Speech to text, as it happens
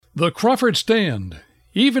The Crawford Stand.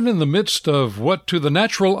 Even in the midst of what to the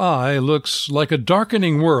natural eye looks like a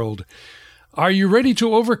darkening world, are you ready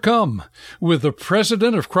to overcome? With the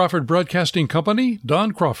president of Crawford Broadcasting Company,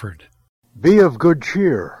 Don Crawford. Be of good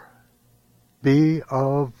cheer. Be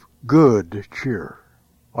of good cheer.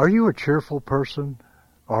 Are you a cheerful person?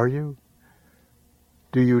 Are you?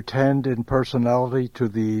 Do you tend in personality to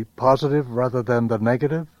the positive rather than the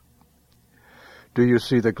negative? Do you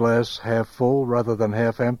see the glass half full rather than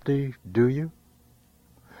half empty? Do you?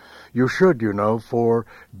 You should, you know, for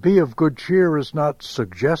be of good cheer is not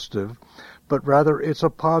suggestive, but rather it's a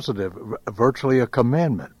positive, virtually a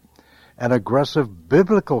commandment, an aggressive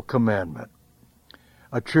biblical commandment,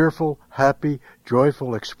 a cheerful, happy,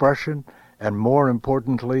 joyful expression, and more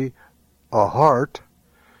importantly, a heart.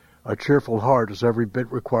 A cheerful heart is every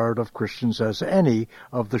bit required of Christians as any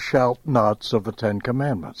of the shalt-nots of the Ten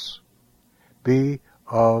Commandments. Be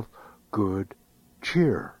of good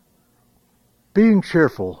cheer. Being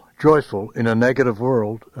cheerful, joyful in a negative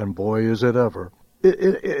world, and boy is it ever,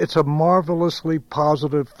 it's a marvelously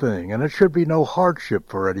positive thing, and it should be no hardship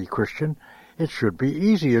for any Christian. It should be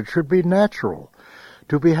easy. It should be natural.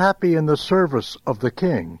 To be happy in the service of the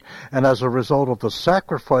King, and as a result of the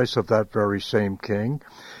sacrifice of that very same King,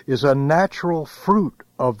 is a natural fruit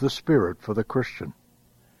of the Spirit for the Christian.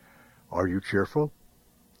 Are you cheerful?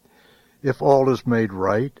 If all is made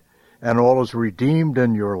right, and all is redeemed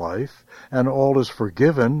in your life, and all is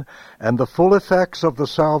forgiven, and the full effects of the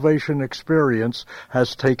salvation experience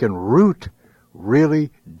has taken root,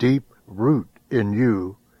 really deep root in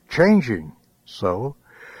you, changing so,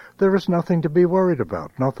 there is nothing to be worried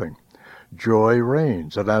about, nothing. Joy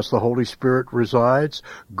reigns, and as the Holy Spirit resides,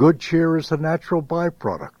 good cheer is the natural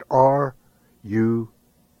byproduct. Are you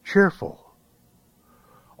cheerful?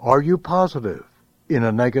 Are you positive in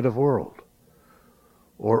a negative world?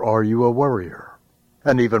 Or are you a worrier?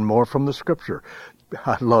 And even more from the Scripture.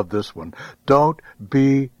 I love this one. Don't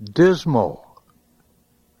be dismal.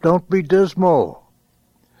 Don't be dismal.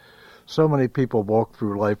 So many people walk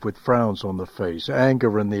through life with frowns on the face,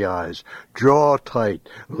 anger in the eyes, jaw tight,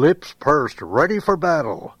 lips pursed, ready for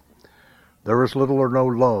battle. There is little or no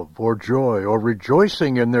love or joy or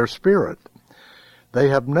rejoicing in their spirit. They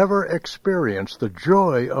have never experienced the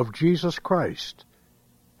joy of Jesus Christ.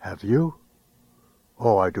 Have you?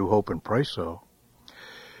 Oh, I do hope and pray so.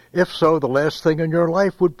 If so, the last thing in your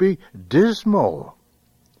life would be dismal.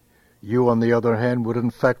 You, on the other hand, would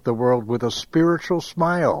infect the world with a spiritual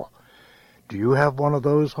smile. Do you have one of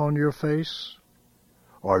those on your face?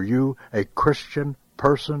 Are you a Christian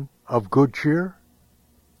person of good cheer?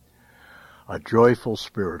 A joyful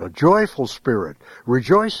spirit,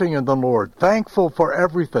 rejoicing in the Lord, thankful for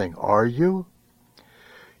everything. Are you?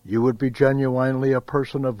 You would be genuinely a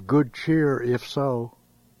person of good cheer if so.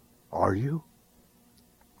 Are you?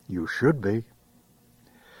 You should be.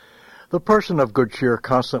 The person of good cheer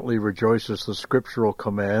constantly rejoices the scriptural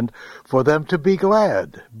command for them to be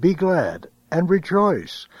glad, and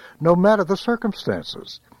rejoice, no matter the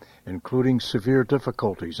circumstances, including severe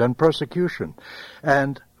difficulties and persecution,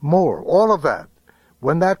 and more, all of that.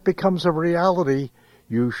 When that becomes a reality,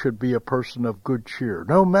 you should be a person of good cheer,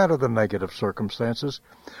 no matter the negative circumstances,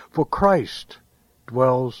 for Christ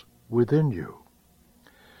dwells within you.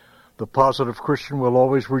 The positive Christian will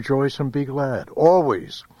always rejoice and be glad,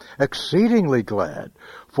 always, exceedingly glad,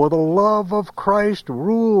 for the love of Christ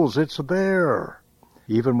rules. It's there.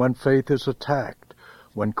 Even when faith is attacked,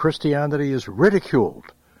 when Christianity is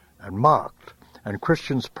ridiculed and mocked, and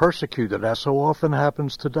Christians persecuted, as so often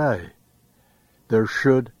happens today, there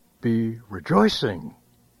should be rejoicing,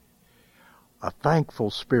 a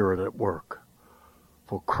thankful spirit at work.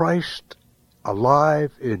 For Christ,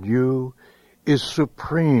 alive in you, is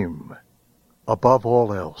supreme above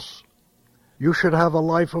all else. You should have a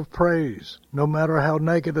life of praise, no matter how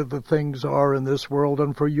negative the things are in this world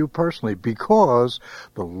and for you personally, because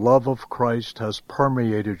the love of Christ has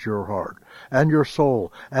permeated your heart and your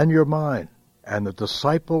soul and your mind. And the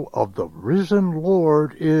disciple of the risen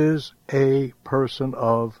Lord is a person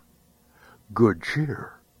of good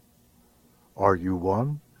cheer. Are you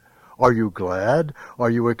one? Are you glad?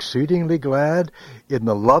 Are you exceedingly glad in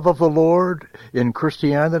the love of the Lord, in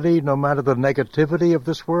Christianity, no matter the negativity of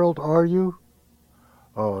this world? Are you?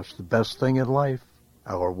 Oh, it's the best thing in life.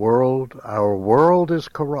 Our world is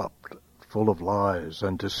corrupt, full of lies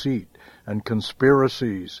and deceit and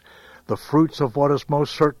conspiracies, the fruits of what is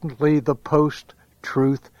most certainly the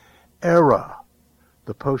post-truth era.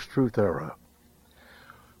 The post-truth era.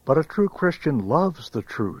 But a true Christian loves the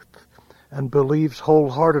truth and believes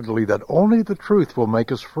wholeheartedly that only the truth will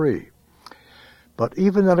make us free. But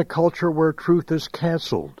even in a culture where truth is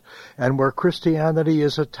canceled and where Christianity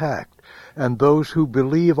is attacked and those who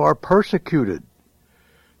believe are persecuted,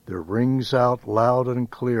 there rings out loud and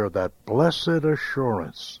clear that blessed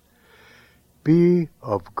assurance, be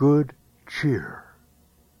of good cheer.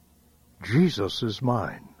 Jesus is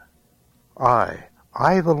mine. I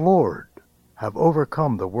the Lord, have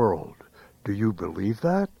overcome the world. Do you believe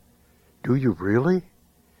that? Do you really?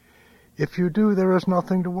 If you do, there is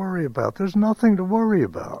nothing to worry about. There's nothing to worry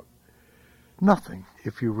about. Nothing,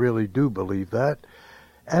 if you really do believe that.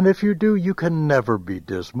 And if you do, you can never be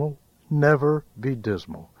dismal. Never be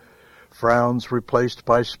dismal. Frowns replaced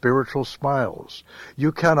by spiritual smiles.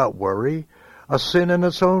 You cannot worry. A sin in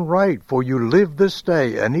its own right, for you live this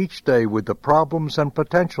day and each day with the problems and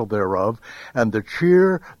potential thereof, and the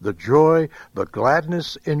cheer, the joy, the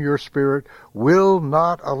gladness in your spirit will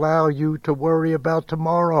not allow you to worry about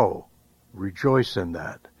tomorrow. Rejoice in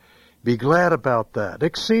that. Be glad about that,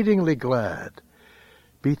 exceedingly glad.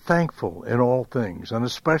 Be thankful in all things, and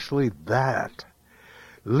especially that.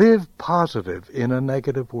 Live positive in a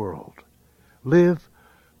negative world. Live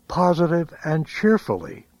positive and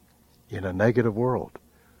cheerfully in a negative world.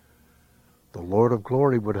 The Lord of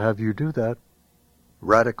glory would have you do that.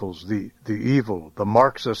 Radicals, the evil, the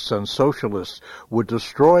Marxists and socialists would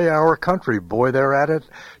destroy our country. Boy, they're at it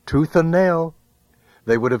tooth and nail.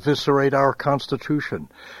 They would eviscerate our Constitution,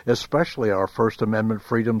 especially our First Amendment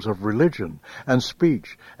freedoms of religion and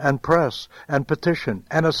speech and press and petition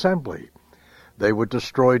and assembly. They would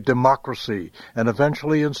destroy democracy and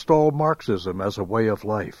eventually install Marxism as a way of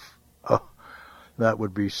life. That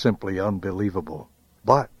would be simply unbelievable.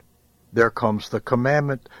 But there comes the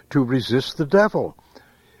commandment to resist the devil.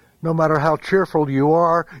 No matter how cheerful you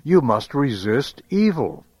are, you must resist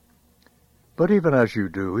evil. But even as you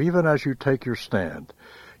do, even as you take your stand,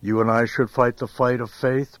 you and I should fight the fight of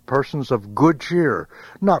faith, persons of good cheer,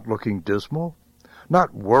 not looking dismal,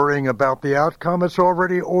 not worrying about the outcome. It's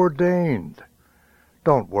already ordained.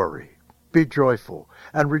 Don't worry. Be joyful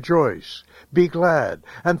and rejoice. Be glad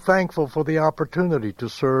and thankful for the opportunity to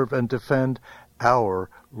serve and defend our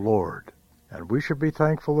Lord. And we should be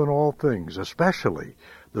thankful in all things, especially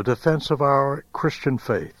the defense of our Christian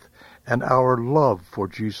faith and our love for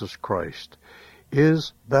Jesus Christ.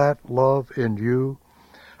 Is that love in you?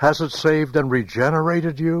 Has it saved and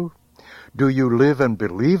regenerated you? Do you live and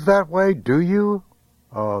believe that way? Do you?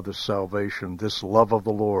 Oh, this salvation, this love of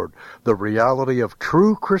the Lord, the reality of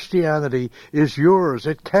true Christianity is yours.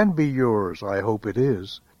 It can be yours. I hope it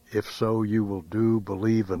is. If so, you will do,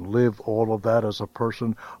 believe, and live all of that as a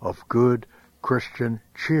person of good Christian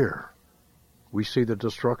cheer. We see the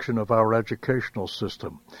destruction of our educational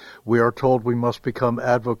system. We are told we must become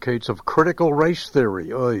advocates of critical race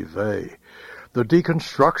theory. Oy vey. The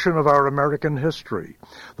deconstruction of our American history,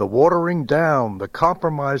 the watering down, the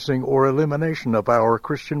compromising or elimination of our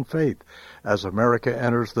Christian faith as America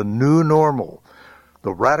enters the new normal,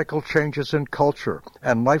 the radical changes in culture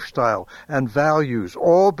and lifestyle and values,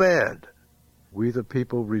 all bad. We the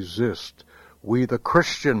people resist. We the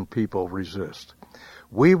Christian people resist.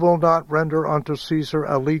 We will not render unto Caesar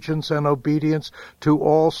allegiance and obedience to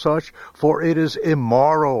all such, for it is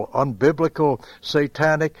immoral, unbiblical,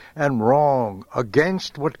 satanic, and wrong,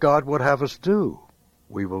 against what God would have us do.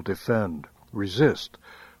 We will defend, resist,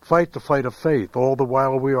 fight the fight of faith, all the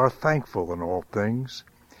while we are thankful in all things,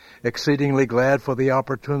 exceedingly glad for the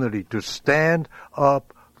opportunity to stand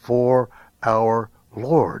up for our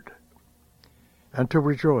Lord, and to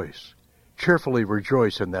rejoice, cheerfully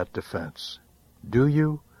rejoice in that defense. Do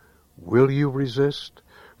you? Will you resist?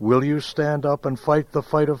 Will you stand up and fight the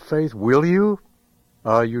fight of faith? Will you?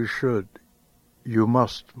 You should. You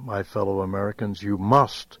must, my fellow Americans, you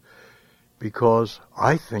must, because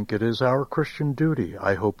I think it is our Christian duty.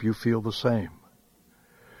 I hope you feel the same.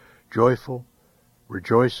 Joyful,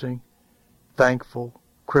 rejoicing, thankful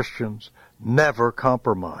Christians never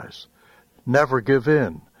compromise, never give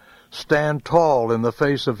in, stand tall in the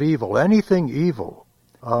face of evil, anything evil.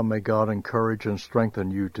 May God encourage and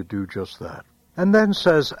strengthen you to do just that. And then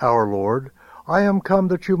says our Lord, I am come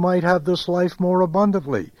that you might have this life more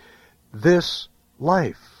abundantly. This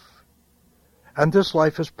life. And this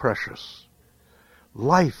life is precious.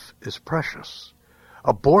 Life is precious.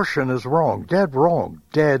 Abortion is wrong, dead wrong,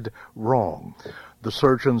 dead wrong. The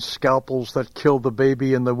surgeon's scalpels that kill the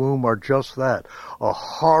baby in the womb are just that, a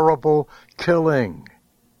horrible killing.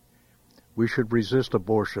 We should resist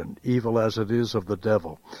abortion, evil as it is of the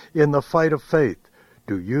devil. In the fight of faith,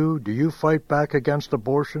 do you fight back against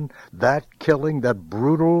abortion? That killing, that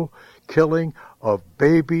brutal killing of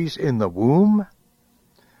babies in the womb?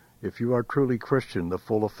 If you are truly Christian, the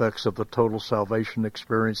full effects of the total salvation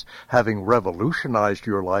experience having revolutionized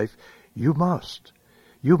your life, you must.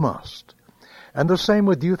 You must. And the same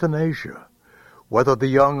with euthanasia. Whether the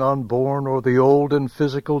young unborn or the old in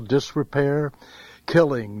physical disrepair,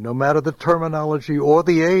 killing, no matter the terminology or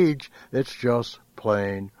the age, it's just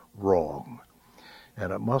plain wrong.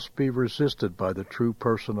 And it must be resisted by the true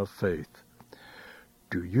person of faith.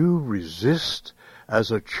 Do you resist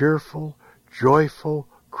as a cheerful, joyful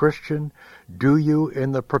Christian? Do you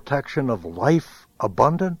in the protection of life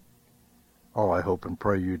abundant? Oh, I hope and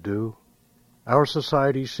pray you do. Our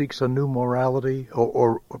society seeks a new morality,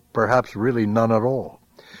 or perhaps really none at all.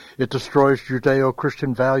 It destroys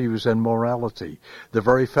Judeo-Christian values and morality, the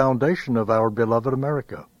very foundation of our beloved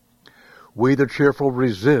America. We the cheerful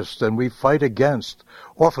resist and we fight against,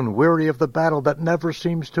 often weary of the battle that never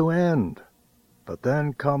seems to end. But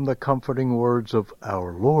then come the comforting words of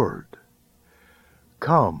our Lord.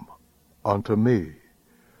 Come unto me,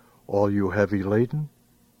 all you heavy laden,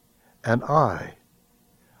 and I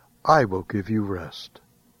will give you rest.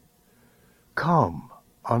 Come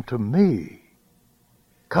unto me.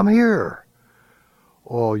 Come here,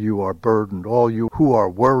 all you are burdened, all you who are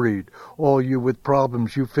worried, all you with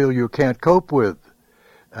problems you feel you can't cope with.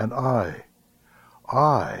 And I,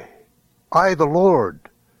 the Lord,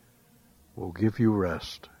 will give you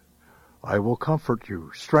rest. I will comfort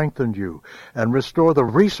you, strengthen you, and restore the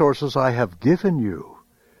resources I have given you,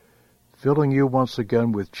 filling you once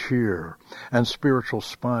again with cheer and spiritual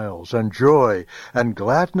smiles and joy and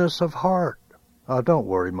gladness of heart. Don't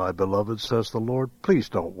worry, my beloved, says the Lord. Please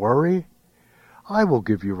don't worry. I will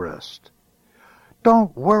give you rest.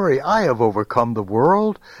 Don't worry. I have overcome the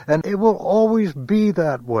world, and it will always be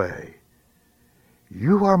that way.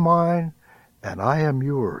 You are mine, and I am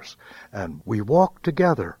yours, and we walk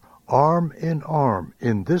together, arm in arm,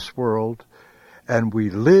 in this world, and we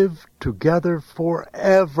live together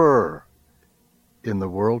forever in the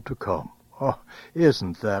world to come. Oh,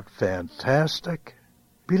 isn't that fantastic?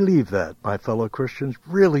 Believe that, my fellow Christians.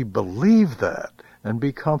 Really believe that and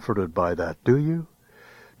be comforted by that, do you?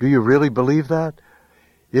 Do you really believe that?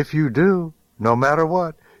 If you do, no matter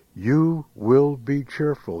what, you will be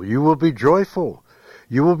cheerful. You will be joyful.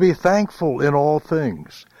 You will be thankful in all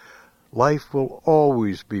things. Life will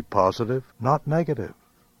always be positive, not negative.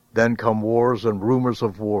 Then come wars and rumors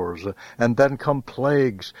of wars, and then come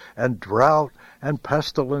plagues and drought and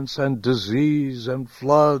pestilence and disease and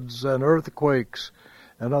floods and earthquakes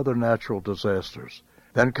and other natural disasters.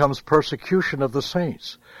 Then comes persecution of the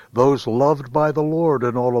saints, those loved by the Lord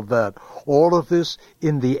and all of that. All of this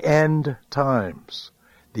in the end times.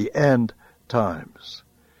 The end times.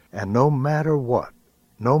 And no matter what,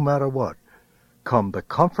 come the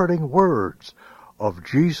comforting words of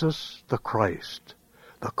Jesus the Christ,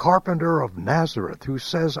 the carpenter of Nazareth, who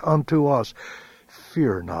says unto us,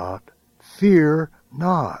 fear not, fear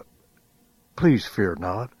not. Please fear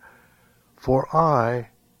not, for I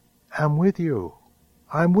am with you.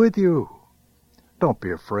 I'm with you. Don't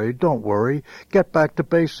be afraid. Don't worry. Get back to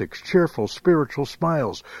basics. Cheerful, spiritual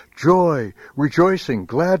smiles, joy, rejoicing,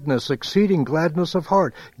 gladness, exceeding gladness of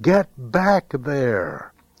heart. Get back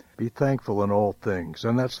there. Be thankful in all things.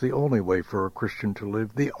 And that's the only way for a Christian to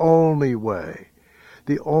live. The only way.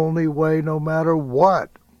 The only way, no matter what.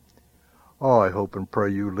 Oh, I hope and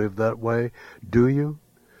pray you live that way. Do you?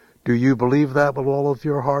 Do you believe that with all of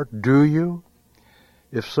your heart? Do you?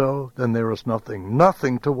 If so, then there is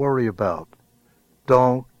nothing to worry about.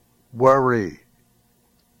 Don't worry.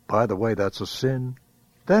 By the way, that's a sin.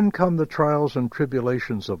 Then come the trials and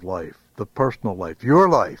tribulations of life, the personal life,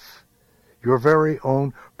 your very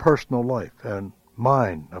own personal life, and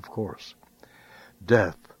mine, of course.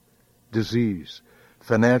 Death, disease,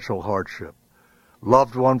 financial hardship,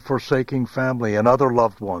 loved one forsaking family and other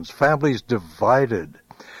loved ones, families divided,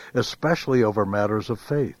 especially over matters of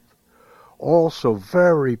faith. Also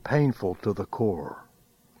very painful to the core.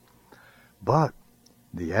 But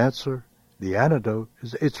the answer, the antidote,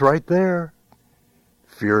 it's right there.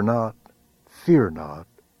 Fear not, fear not.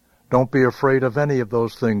 Don't be afraid of any of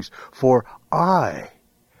those things, for I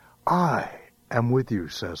am with you,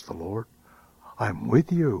 says the Lord. I'm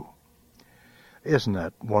with you. Isn't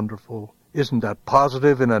that wonderful? Isn't that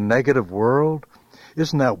positive in a negative world?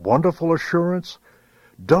 Isn't that wonderful assurance?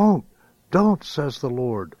 Don't, says the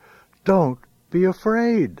Lord. Don't be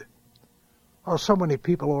afraid. Oh, so many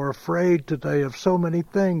people are afraid today of so many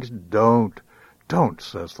things. Don't,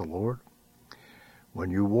 says the Lord. When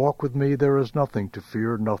you walk with me, there is nothing to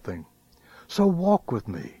fear, nothing. So walk with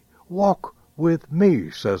me,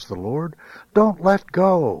 says the Lord. Don't let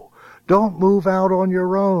go. Don't move out on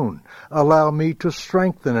your own. Allow me to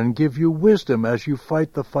strengthen and give you wisdom as you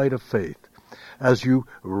fight the fight of faith, as you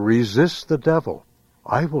resist the devil.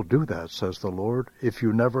 I will do that, says the Lord, if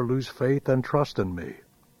you never lose faith and trust in me.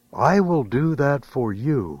 I will do that for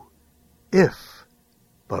you if,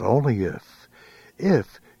 but only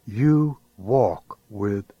if you walk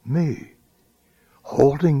with me,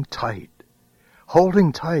 holding tight,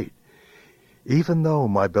 even though,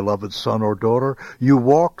 my beloved son or daughter, you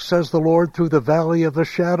walk, says the Lord, through the valley of the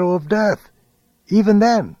shadow of death. Even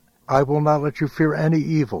then, I will not let you fear any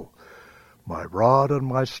evil. My rod and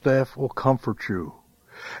my staff will comfort you,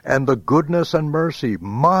 and the goodness and mercy,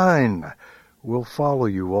 mine, will follow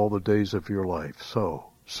you all the days of your life.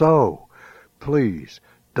 So, please,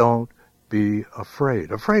 don't be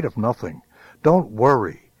afraid of nothing. Don't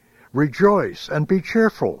worry. Rejoice and be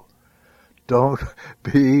cheerful. Don't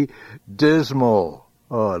be dismal.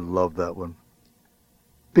 Oh, I love that one.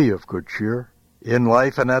 Be of good cheer. In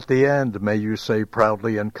life and at the end, may you say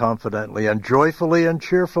proudly and confidently and joyfully and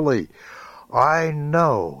cheerfully, I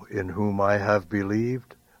know in whom I have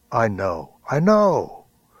believed. I know. I'm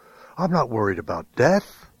not worried about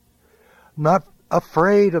death. Not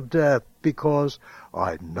afraid of death, because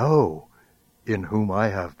I know in whom I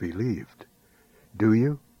have believed. Do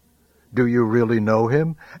you? Do you really know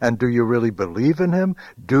him? And do you really believe in him?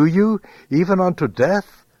 Do you, even unto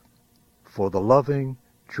death? For the loving,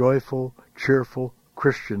 joyful, cheerful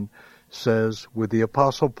Christian says with the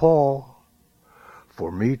Apostle Paul,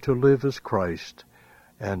 for me to live is Christ,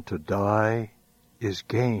 and to die is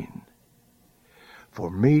gain.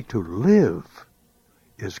 For me to live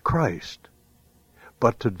is Christ,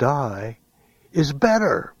 but to die is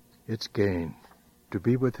better. It's gain to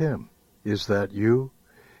be with him. Is that you?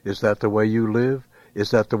 Is that the way you live? Is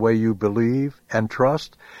that the way you believe and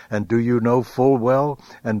trust? And do you know full well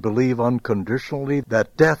and believe unconditionally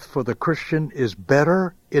that death for the Christian is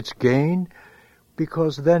better, it's gain?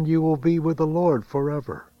 Because then you will be with the Lord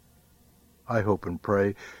forever. I hope and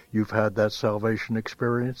pray you've had that salvation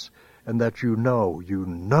experience and that you know you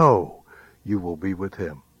will be with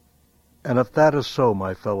him. And if that is so,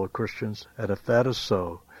 my fellow Christians, and if that is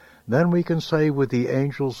so, then we can say with the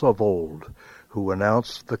angels of old, who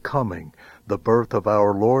announced the coming, the birth of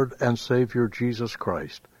our Lord and Savior Jesus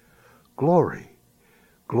Christ, glory,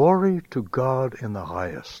 glory to God in the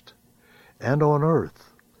highest, and on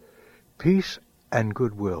earth, peace and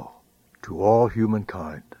goodwill to all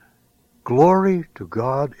humankind. Glory to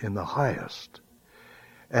God in the highest,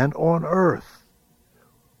 and on earth,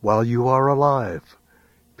 while you are alive,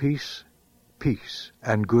 peace, peace,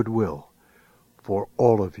 and goodwill for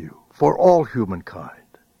all of you, for all humankind.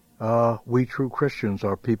 We true Christians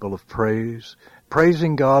are people of praise,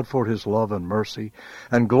 praising God for his love and mercy,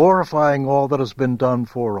 and glorifying all that has been done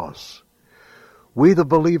for us. We, the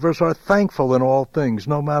believers, are thankful in all things,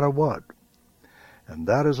 no matter what. And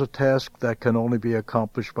that is a task that can only be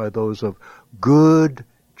accomplished by those of good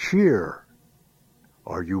cheer.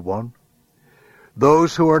 Are you one?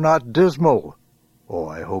 Those who are not dismal. Oh,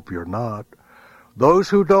 I hope you're not. Those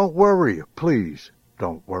who don't worry, please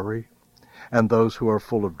don't worry. And those who are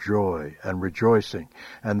full of joy and rejoicing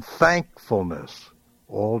and thankfulness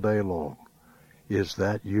all day long. Is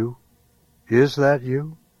that you? Is that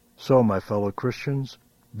you? So, my fellow Christians,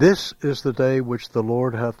 this is the day which the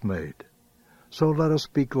Lord hath made. So let us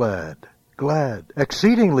be glad,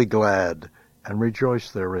 exceedingly glad, and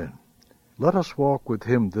rejoice therein. Let us walk with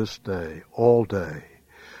him this day, all day.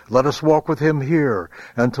 Let us walk with him here,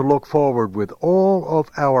 and to look forward with all of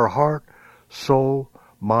our heart, soul,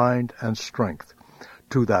 mind, and strength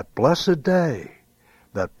to that blessed day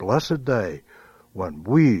when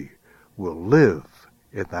we will live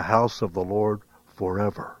in the house of the Lord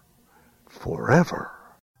forever. Forever.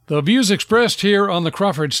 The views expressed here on the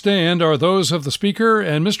Crawford Stand are those of the speaker,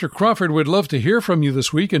 and Mr. Crawford would love to hear from you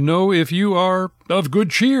this week and know if you are of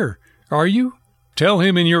good cheer. Are you? Tell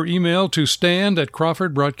him in your email to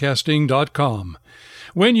stand@crawfordbroadcasting.com.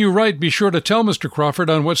 When you write, be sure to tell Mr. Crawford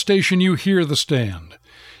on what station you hear the Stand.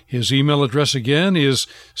 His email address again is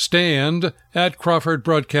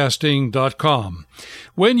stand@crawfordbroadcasting.com.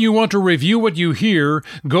 When you want to review what you hear,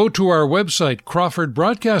 go to our website,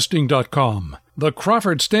 crawfordbroadcasting.com. The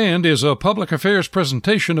Crawford Stand is a public affairs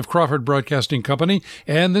presentation of Crawford Broadcasting Company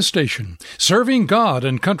and this station, serving God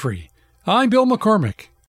and country. I'm Bill McCormick.